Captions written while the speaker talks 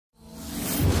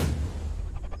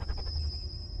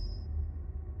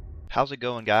How's it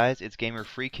going, guys? It's Gamer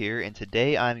Freak here, and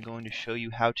today I'm going to show you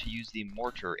how to use the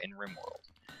mortar in RimWorld.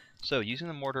 So, using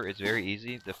the mortar is very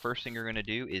easy. The first thing you're going to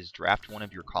do is draft one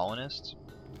of your colonists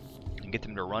and get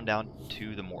them to run down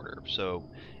to the mortar. So,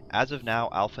 as of now,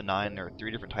 Alpha 9, there are three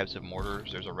different types of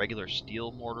mortars. There's a regular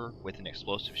steel mortar with an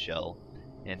explosive shell,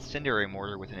 an incendiary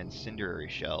mortar with an incendiary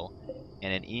shell,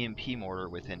 and an EMP mortar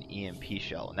with an EMP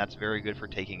shell, and that's very good for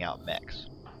taking out mechs.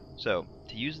 So,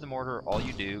 to use the mortar, all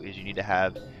you do is you need to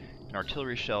have an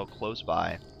artillery shell close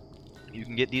by. You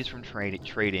can get these from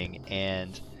trading,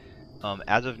 and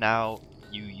as of now,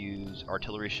 you use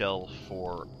artillery shell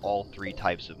for all three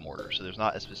types of mortar. So there's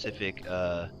not a specific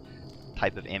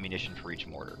type of ammunition for each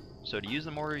mortar. So to use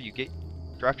the mortar, you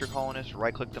draft your colonist,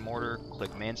 right-click the mortar,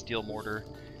 click Man Steel Mortar,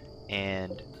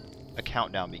 and a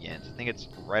countdown begins. I think it's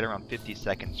right around 50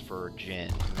 seconds for Jin,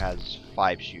 who has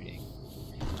 5 shooting.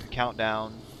 You count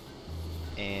down,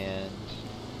 and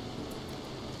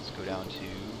go down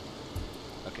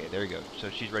to, okay, there you go. So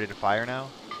she's ready to fire now,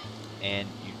 and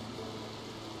you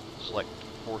select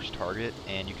force target,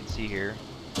 and you can see here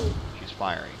she's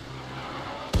firing,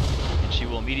 and she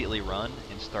will immediately run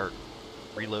and start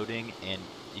reloading, and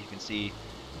you can see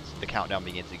the countdown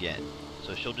begins again.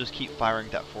 So she'll just keep firing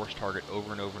that force target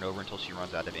over and over and over until she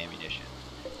runs out of ammunition.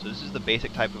 So this is the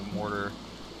basic type of mortar,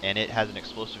 and it has an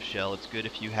explosive shell. It's good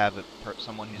if you have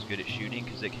someone who's good at shooting,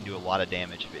 because it can do a lot of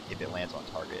damage if it lands on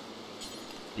target.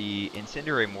 The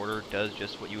incendiary mortar does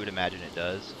just what you would imagine it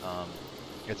does.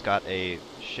 It's got a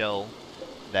shell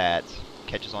that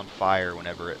catches on fire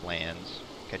whenever it lands,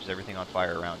 catches everything on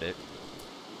fire around it.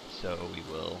 So we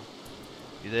will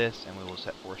do this, and we will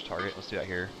set force target. Let's do that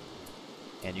here.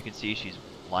 And you can see she's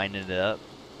lining it up,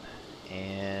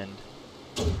 and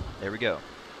there we go.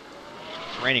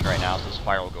 It's raining right now, so this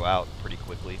fire will go out pretty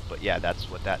quickly, but yeah, that's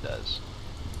what that does.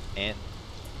 And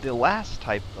the last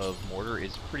type of mortar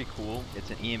is pretty cool.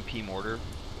 It's an EMP mortar.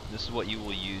 This is what you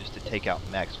will use to take out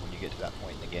mechs when you get to that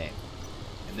point in the game.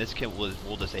 And this kit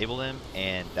will disable them,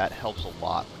 and that helps a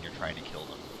lot when you're trying to kill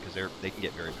them, because they can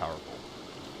get very powerful.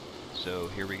 So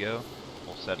here we go.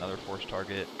 We'll set another force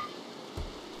target.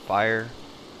 Fire.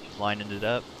 She's lining it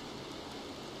up.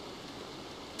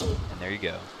 And there you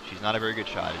go. She's not a very good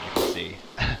shot, as you can see.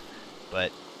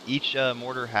 But each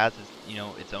mortar has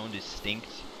its own distinct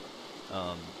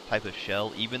type of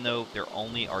shell, even though they're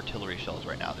only artillery shells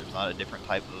right now. There's not a different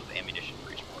type of ammunition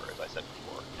for each mortar, as I said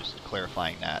before. Just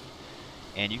clarifying that.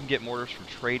 And you can get mortars from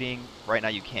trading. Right now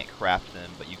you can't craft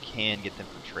them, but you can get them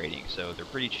from trading. So they're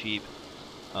pretty cheap.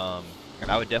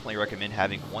 And I would definitely recommend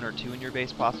having 1 or 2 in your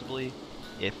base, possibly,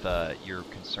 if you're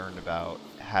concerned about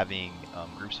having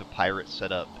groups of pirates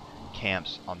set up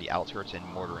camps on the outskirts and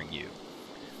mortaring you.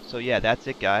 So yeah, that's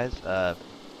it, guys.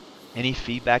 Any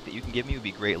feedback that you can give me would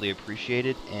be greatly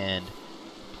appreciated, and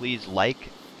please like,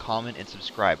 comment, and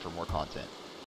subscribe for more content.